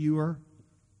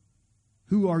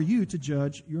who are you to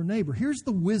judge your neighbor? Here's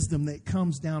the wisdom that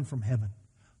comes down from heaven.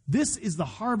 This is the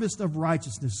harvest of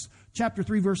righteousness. Chapter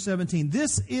 3, verse 17.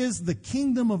 This is the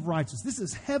kingdom of righteousness. This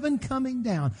is heaven coming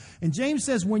down. And James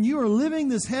says when you are living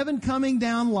this heaven coming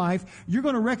down life, you're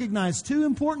going to recognize two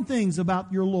important things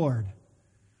about your Lord.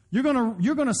 You're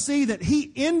going to see that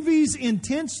He envies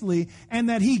intensely and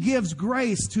that He gives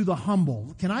grace to the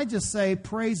humble. Can I just say,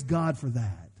 praise God for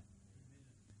that?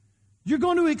 You're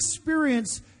going to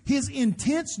experience His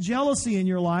intense jealousy in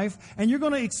your life, and you're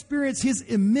going to experience His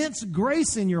immense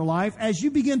grace in your life as you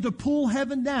begin to pull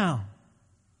heaven down.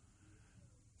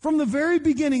 From the very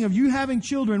beginning of you having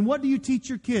children, what do you teach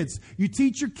your kids? You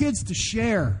teach your kids to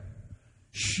share.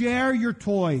 Share your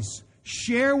toys.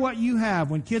 Share what you have.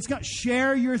 When kids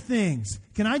share your things.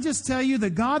 Can I just tell you,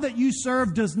 the God that you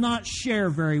serve does not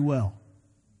share very well.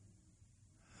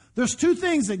 There's two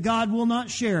things that God will not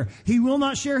share. He will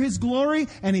not share His glory,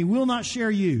 and He will not share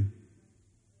you.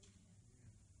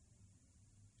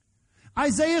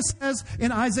 Isaiah says,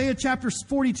 in Isaiah chapter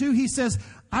 42, he says,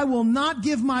 I will not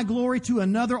give my glory to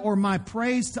another or my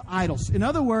praise to idols. In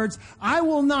other words, I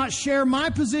will not share my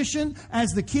position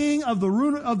as the king of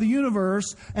the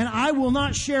universe, and I will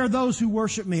not share those who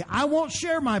worship me. I won't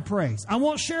share my praise. I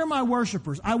won't share my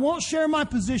worshipers. I won't share my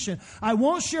position. I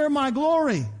won't share my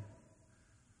glory.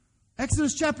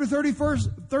 Exodus chapter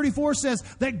 34 says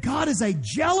that God is a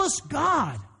jealous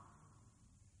God.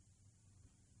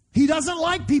 He doesn't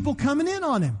like people coming in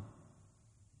on Him.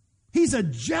 He's a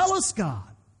jealous God.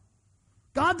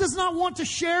 God does not want to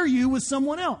share you with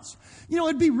someone else. You know,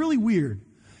 it'd be really weird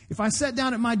if I sat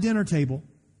down at my dinner table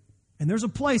and there's a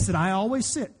place that I always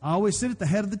sit. I always sit at the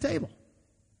head of the table.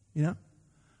 You know,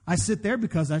 I sit there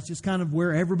because that's just kind of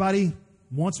where everybody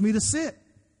wants me to sit.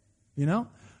 You know,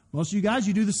 most of you guys,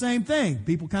 you do the same thing.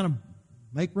 People kind of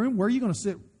make room. Where are you going to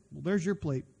sit? Well, there's your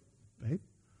plate, babe. You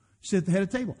sit at the head of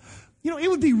the table. You know, it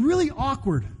would be really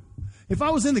awkward if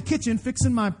I was in the kitchen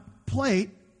fixing my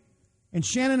plate and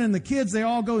Shannon and the kids, they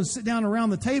all go and sit down around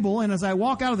the table, and as I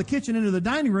walk out of the kitchen into the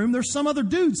dining room, there's some other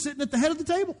dude sitting at the head of the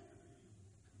table.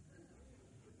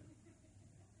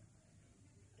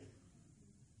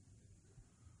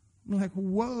 I'm like,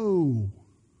 whoa,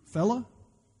 fella.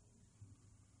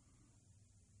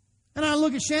 And I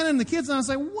look at Shannon and the kids and I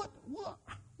say,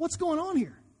 what's going on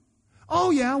here?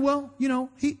 Oh yeah, well, you know,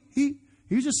 he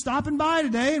was just stopping by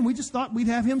today and we just thought we'd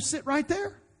have him sit right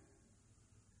there.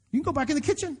 You can go back in the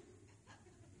kitchen.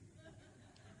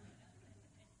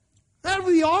 That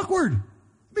would be awkward.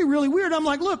 It'd be really weird. I'm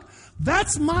like, look,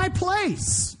 that's my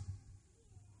place.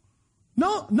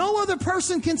 No other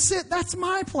person can sit. That's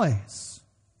my place.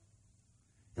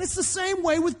 And it's the same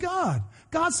way with God.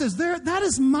 God says, that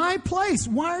is my place.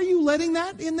 Why are you letting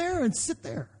that in there and sit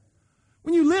there?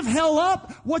 When you live hell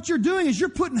up, what you're doing is you're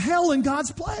putting hell in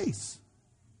God's place.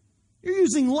 You're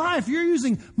using life, you're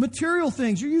using material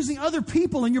things, you're using other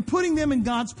people, and you're putting them in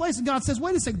God's place. And God says,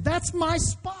 wait a second, that's my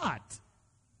spot.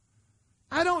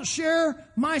 I don't share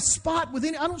my spot with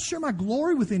I don't share my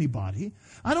glory with anybody.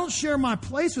 I don't share my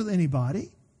place with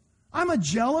anybody. I'm a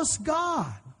jealous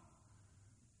God.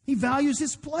 He values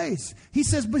His place. He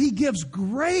says, but He gives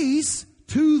grace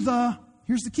to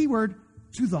here's the key word,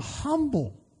 to the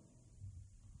humble.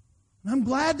 And I'm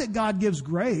glad that God gives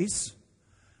grace,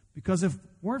 because if it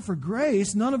weren't for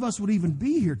grace, none of us would even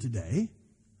be here today.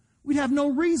 We'd have no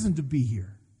reason to be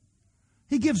here.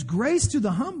 He gives grace to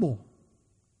the humble.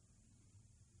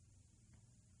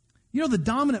 You know, the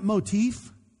dominant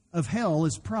motif of hell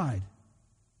is pride.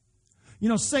 You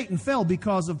know, Satan fell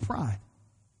because of pride.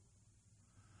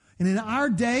 And in our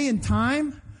day and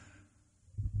time,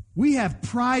 we have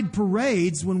pride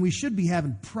parades when we should be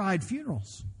having pride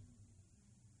funerals.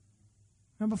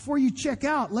 Now, before you check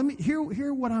out, let me hear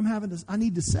what I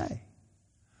need to say.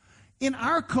 In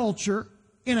our culture,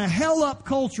 in a hell-up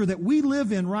culture that we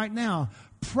live in right now,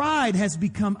 pride has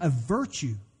become a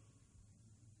virtue.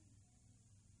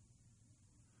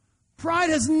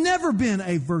 Pride has never been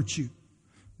a virtue.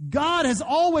 God has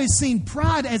always seen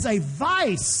pride as a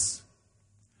vice,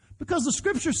 because the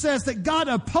Scripture says that God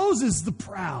opposes the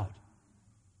proud,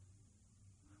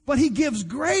 but He gives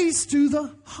grace to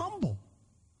the humble.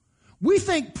 We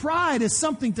think pride is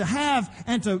something to have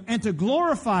and to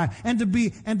glorify and to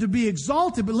be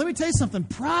exalted. But let me tell you something.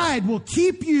 Pride will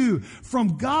keep you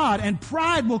from God, and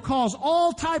pride will cause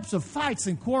all types of fights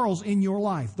and quarrels in your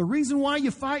life. The reason why you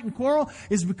fight and quarrel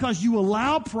is because you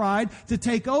allow pride to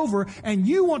take over, and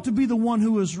you want to be the one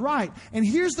who is right. And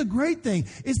here's the great thing,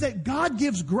 is that God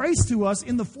gives grace to us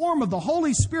in the form of the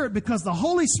Holy Spirit, because the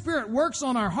Holy Spirit works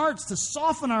on our hearts to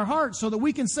soften our hearts so that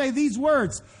we can say these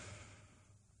words: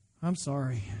 I'm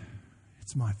sorry,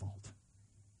 it's my fault.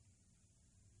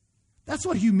 That's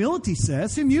what humility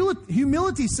says.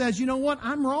 Humility says, you know what,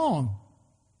 I'm wrong.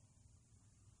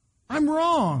 I'm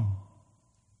wrong.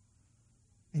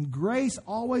 And grace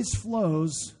always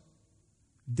flows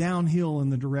downhill in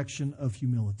the direction of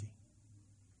humility.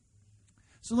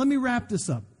 So let me wrap this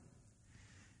up.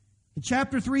 In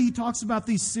chapter 3, he talks about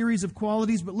these series of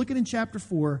qualities, but look at in chapter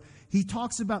 4, he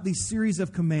talks about these series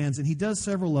of commands, and he does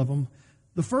several of them.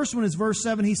 The first one is verse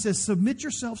 7. He says, submit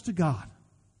yourselves to God.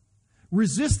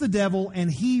 Resist the devil,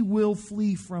 and he will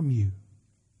flee from you.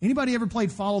 Anybody ever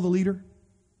played Follow the Leader?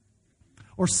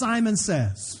 Or Simon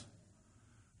Says?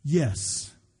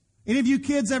 Yes. Any of you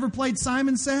kids ever played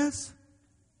Simon Says?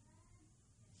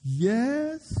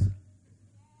 Yes.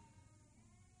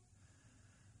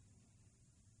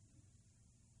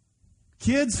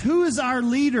 Kids, who is our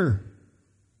leader?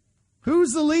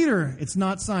 Who's the leader? It's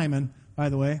not Simon, by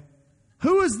the way.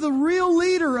 Who is the real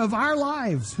leader of our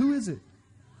lives? Who is it?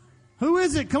 Who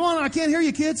is it? Come on, I can't hear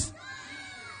you, kids.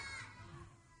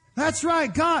 That's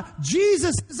right, God.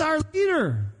 Jesus is our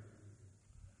leader.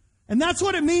 And that's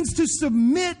what it means to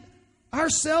submit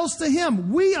ourselves to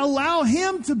Him. We allow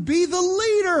Him to be the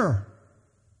leader.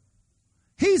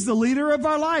 He's the leader of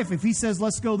our life. If He says,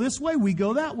 let's go this way, we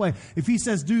go that way. If He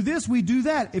says, do this, we do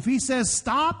that. If He says,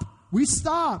 stop, we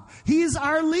stop. He is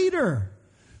our leader.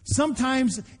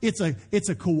 Sometimes it's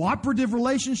a cooperative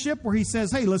relationship where He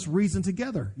says, hey, let's reason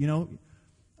together. You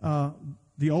know,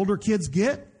 the older kids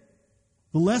get,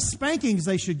 the less spankings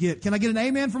they should get. Can I get an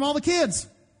amen from all the kids?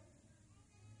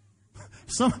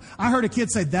 I heard a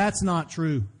kid say, that's not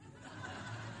true.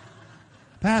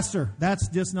 Pastor, that's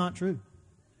just not true.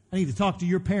 I need to talk to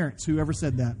your parents, whoever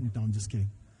said that. No, I'm just kidding.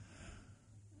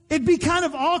 It'd be kind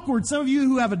of awkward. Some of you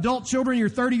who have adult children, you're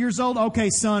 30 years old. Okay,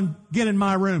 son, get in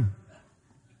my room.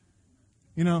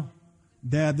 You know,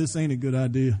 Dad, this ain't a good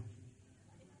idea.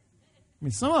 I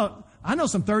mean, I know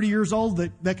some 30 years old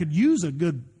that could use a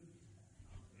good.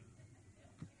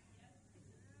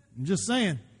 I'm just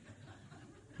saying.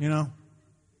 You know.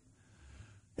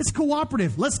 It's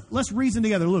cooperative. Let's reason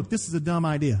together. Look, this is a dumb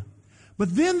idea.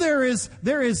 But then there is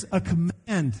a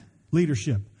command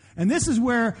leadership. And this is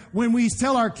where when we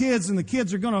tell our kids, and the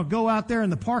kids are going to go out there in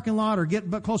the parking lot or get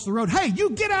close to the road, hey,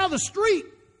 you get out of the street.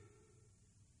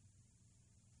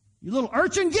 You little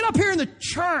urchin, get up here in the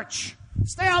church.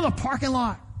 Stay out of the parking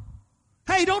lot.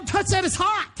 Hey, don't touch that, it's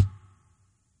hot.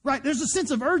 Right, there's a sense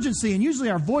of urgency, and usually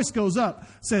our voice goes up,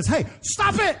 says, hey,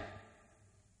 stop it.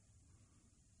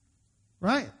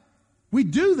 Right? We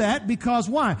do that because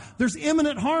why? There's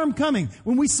imminent harm coming.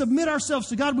 When we submit ourselves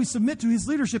to God, we submit to His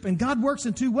leadership, and God works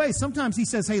in two ways. Sometimes He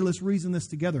says, hey, let's reason this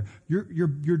together.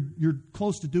 You're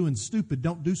close to doing stupid.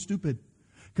 Don't do stupid.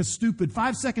 Because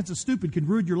 5 seconds of stupid can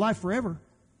ruin your life forever.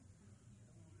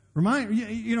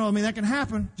 That can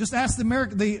happen. Just ask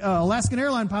the Alaskan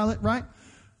airline pilot, right?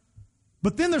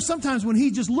 But then there's sometimes when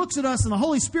He just looks at us and the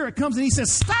Holy Spirit comes and He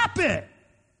says, stop it.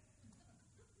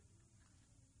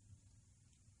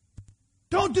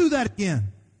 Don't do that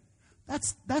again.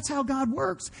 That's how God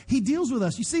works. He deals with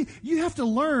us. You see, you have to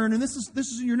learn, and this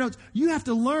is in your notes, you have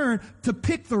to learn to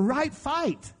pick the right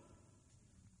fight.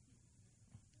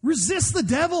 Resist the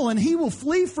devil and he will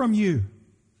flee from you.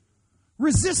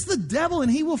 Resist the devil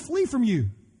and he will flee from you.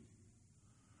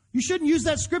 You shouldn't use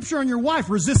that scripture on your wife.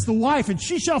 Resist the wife and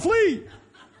she shall flee.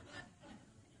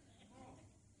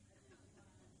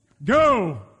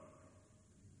 Go.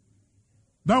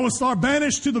 Thou art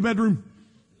banished to the bedroom.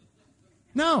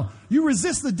 No, you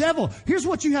resist the devil. Here's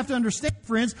what you have to understand,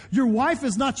 friends. Your wife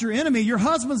is not your enemy. Your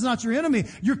husband's not your enemy.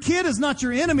 Your kid is not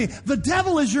your enemy. The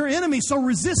devil is your enemy, so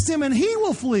resist him and he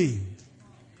will flee.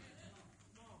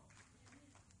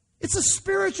 It's a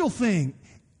spiritual thing.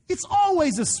 It's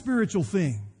always a spiritual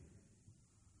thing.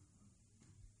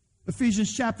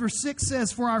 Ephesians chapter 6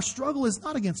 says, for our struggle is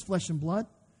not against flesh and blood,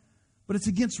 but it's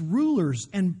against rulers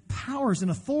and powers and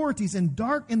authorities in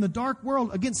the dark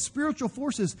world, against spiritual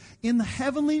forces in the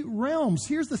heavenly realms.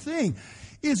 Here's the thing,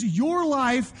 is your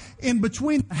life in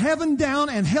between heaven down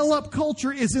and hell up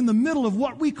culture is in the middle of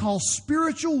what we call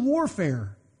spiritual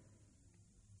warfare.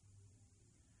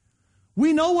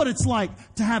 We know what it's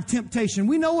like to have temptation.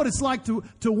 We know what it's like to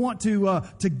want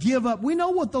to give up. We know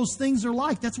what those things are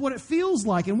like. That's what it feels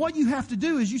like. And what you have to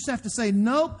do is you just have to say,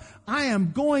 nope, I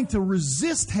am going to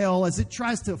resist hell as it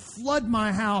tries to flood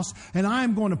my house, and I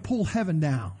am going to pull heaven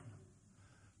down.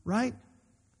 Right?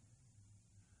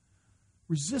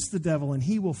 Resist the devil, and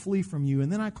he will flee from you.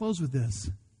 And then I close with this.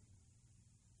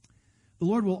 The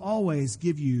Lord will always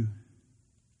give you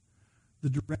the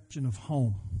direction of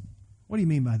home. What do you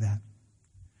mean by that?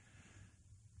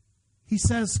 He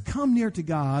says, come near to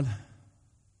God,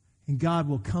 and God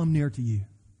will come near to you.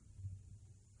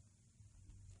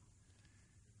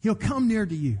 He'll come near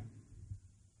to you.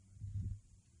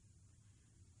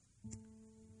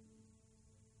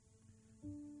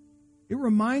 It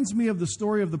reminds me of the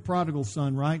story of the prodigal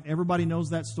son, right? Everybody knows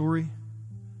that story.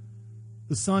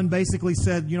 The son basically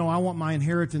said, I want my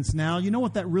inheritance now. You know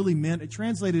what that really meant? It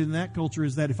translated in that culture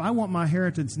is that if I want my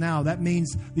inheritance now, that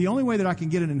means the only way that I can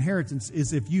get an inheritance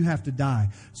is if you have to die.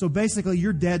 So basically,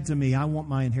 you're dead to me. I want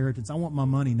my inheritance. I want my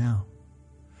money now.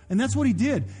 And that's what he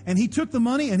did. And he took the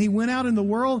money and he went out in the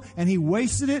world and he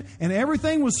wasted it. And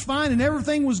everything was fine and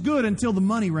everything was good until the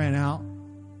money ran out.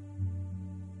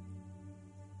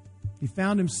 He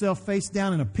found himself face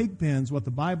down in a pig pen, is what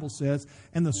the Bible says.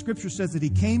 And the Scripture says that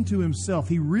he came to himself.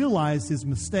 He realized his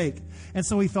mistake. And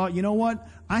so he thought, you know what?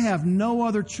 I have no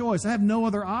other choice. I have no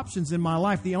other options in my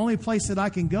life. The only place that I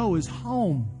can go is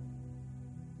home.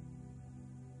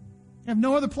 I have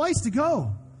no other place to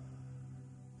go.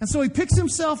 And so he picks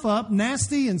himself up,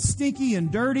 nasty and stinky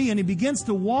and dirty, and he begins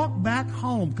to walk back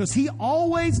home because he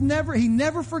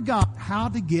never forgot how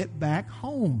to get back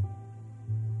home.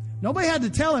 Nobody had to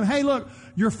tell him, hey, look,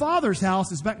 your father's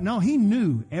house is back. No, he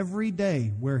knew every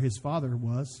day where his father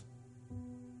was.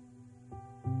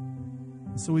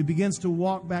 And so he begins to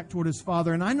walk back toward his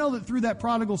father. And I know that through that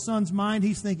prodigal son's mind,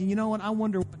 he's thinking, you know what? I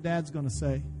wonder what Dad's going to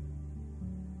say.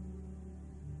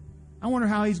 I wonder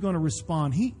how he's going to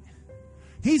respond.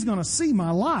 He's going to see my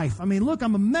life. I mean, look,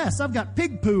 I'm a mess. I've got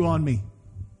pig poo on me.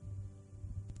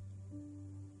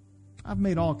 I've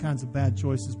made all kinds of bad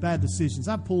choices, bad decisions.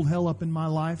 I've pulled hell up in my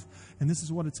life, and this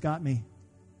is what it's got me.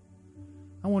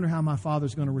 I wonder how my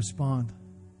father's going to respond.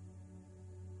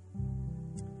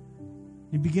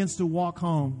 He begins to walk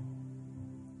home.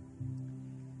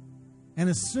 And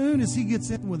as soon as he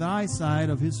gets in with eyesight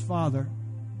of his father,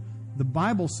 the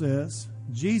Bible says,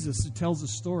 Jesus, it tells a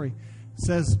story,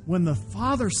 says, when the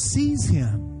father sees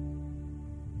him,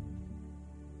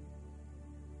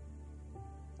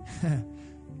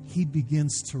 he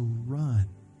begins to run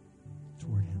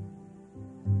toward him.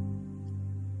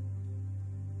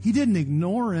 He didn't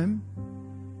ignore him,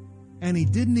 and he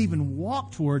didn't even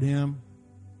walk toward him.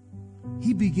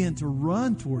 He began to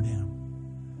run toward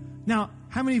him. Now,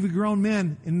 how many of you grown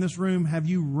men in this room have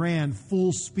you ran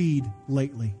full speed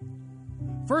lately?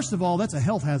 First of all, that's a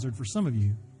health hazard for some of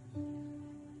you.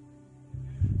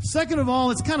 Second of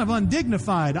all, it's kind of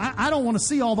undignified. I don't want to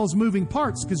see all those moving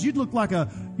parts because you'd look like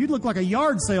a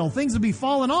yard sale. Things would be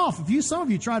falling off if some of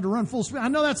you tried to run full speed. I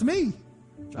know that's me.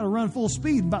 Try to run full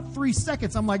speed in about 3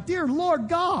 seconds. I'm like, dear Lord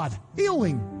God,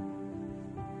 healing.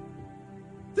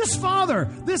 This father,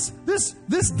 this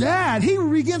dad, he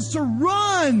begins to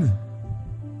run.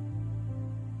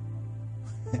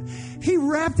 He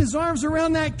wrapped his arms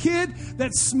around that kid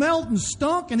that smelled and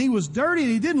stunk, and he was dirty,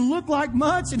 and he didn't look like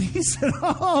much. And he said,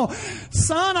 oh,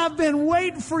 son, I've been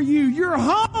waiting for you. You're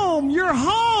home. You're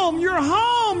home. You're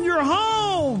home. You're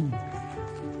home.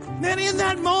 And then in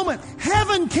that moment,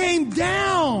 heaven came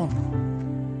down.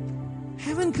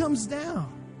 Heaven comes down.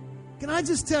 Can I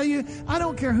just tell you, I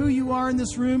don't care who you are in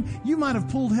this room. You might have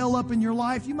pulled hell up in your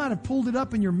life. You might have pulled it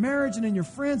up in your marriage and in your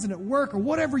friends and at work or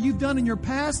whatever you've done in your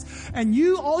past. And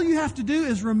all you have to do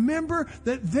is remember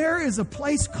that there is a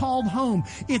place called home.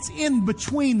 It's in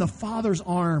between the Father's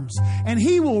arms. And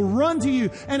He will run to you.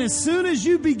 And as soon as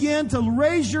you begin to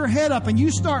raise your head up and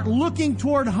you start looking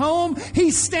toward home,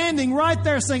 He's standing right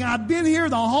there saying, I've been here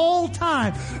the whole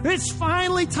time. It's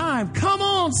finally time. Come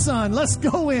on, son. Let's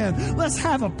go in. Let's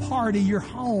have a party. You're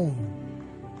home.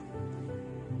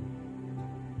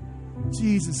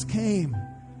 Jesus came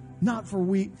not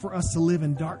for us to live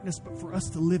in darkness, but for us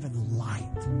to live in light.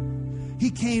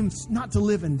 He came not to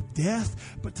live in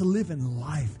death, but to live in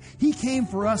life. He came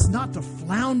for us not to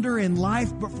flounder in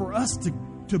life, but for us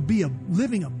to be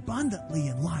living abundantly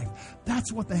in life.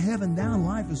 That's what the heaven down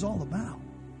life is all about.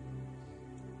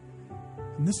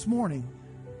 And this morning,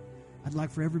 I'd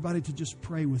like for everybody to just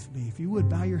pray with me. If you would,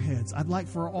 bow your heads. I'd like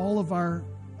for all of our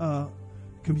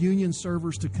communion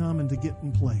servers to come and to get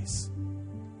in place.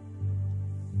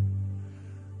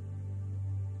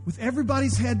 with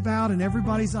everybody's head bowed and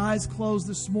everybody's eyes closed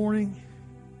this morning,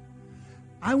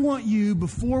 I want you,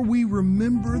 before we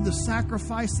remember the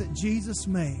sacrifice that Jesus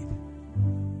made,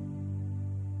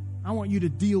 I want you to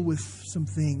deal with some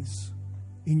things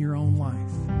in your own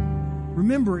life.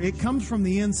 Remember, it comes from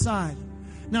the inside.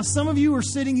 Now, some of you are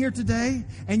sitting here today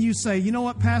and you say, you know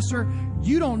what, Pastor?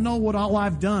 You don't know what all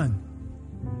I've done.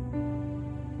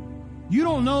 You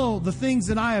don't know the things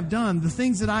that I have done, the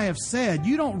things that I have said.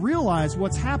 You don't realize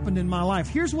what's happened in my life.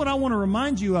 Here's what I want to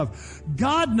remind you of.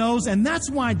 God knows, and that's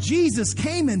why Jesus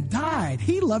came and died.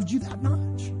 He loved you that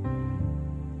much.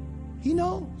 He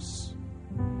knows.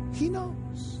 He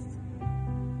knows.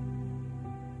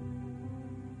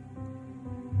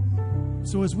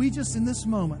 So as we just in this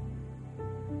moment,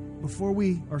 before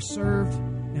we are served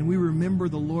and we remember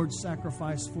the Lord's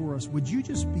sacrifice for us, would you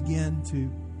just begin to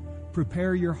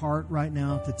prepare your heart right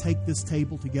now to take this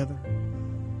table together?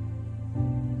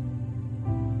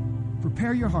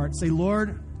 Prepare your heart. Say,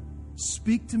 Lord,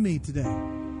 speak to me today.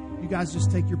 You guys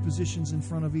just take your positions in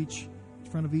front of each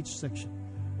section.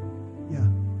 Yeah,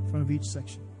 in front of each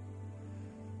section.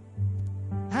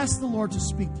 Ask the Lord to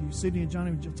speak to you. Sydney and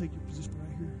Johnny, would you take your position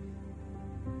right here?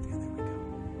 Yeah, there we go.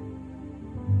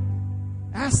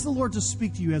 Ask the Lord to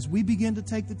speak to you as we begin to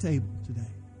take the table today.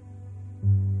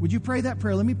 Would you pray that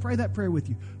prayer? Let me pray that prayer with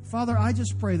you. Father, I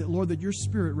just pray that, Lord, that your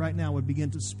Spirit right now would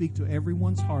begin to speak to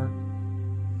everyone's heart.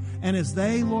 And as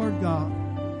they, Lord God,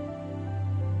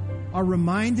 are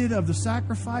reminded of the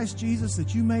sacrifice, Jesus,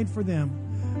 that you made for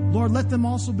them, Lord, let them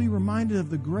also be reminded of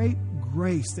the great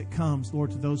grace that comes, Lord,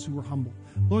 to those who are humble.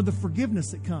 Lord, the forgiveness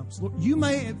that comes. Lord, you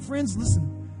may, friends,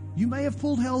 listen, you may have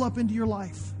pulled hell up into your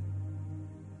life.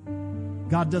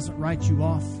 God doesn't write you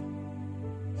off.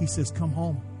 He says, come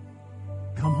home.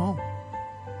 Come home,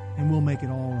 and we'll make it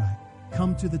all right.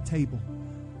 Come to the table.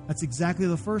 That's exactly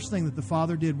the first thing that the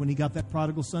Father did when he got that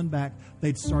prodigal son back.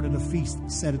 They'd started a feast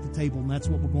set at the table, and that's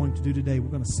what we're going to do today. We're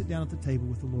going to sit down at the table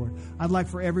with the Lord. I'd like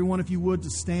for everyone, if you would, to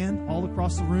stand all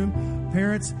across the room.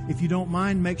 Parents, if you don't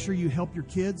mind, make sure you help your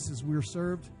kids as we're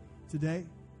served today.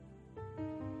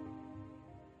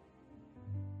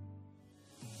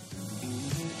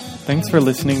 Thanks for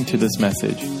listening to this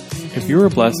message. If you were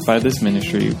blessed by this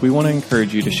ministry, we want to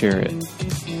encourage you to share it.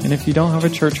 And if you don't have a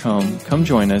church home, come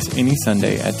join us any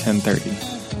Sunday at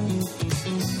 10:30.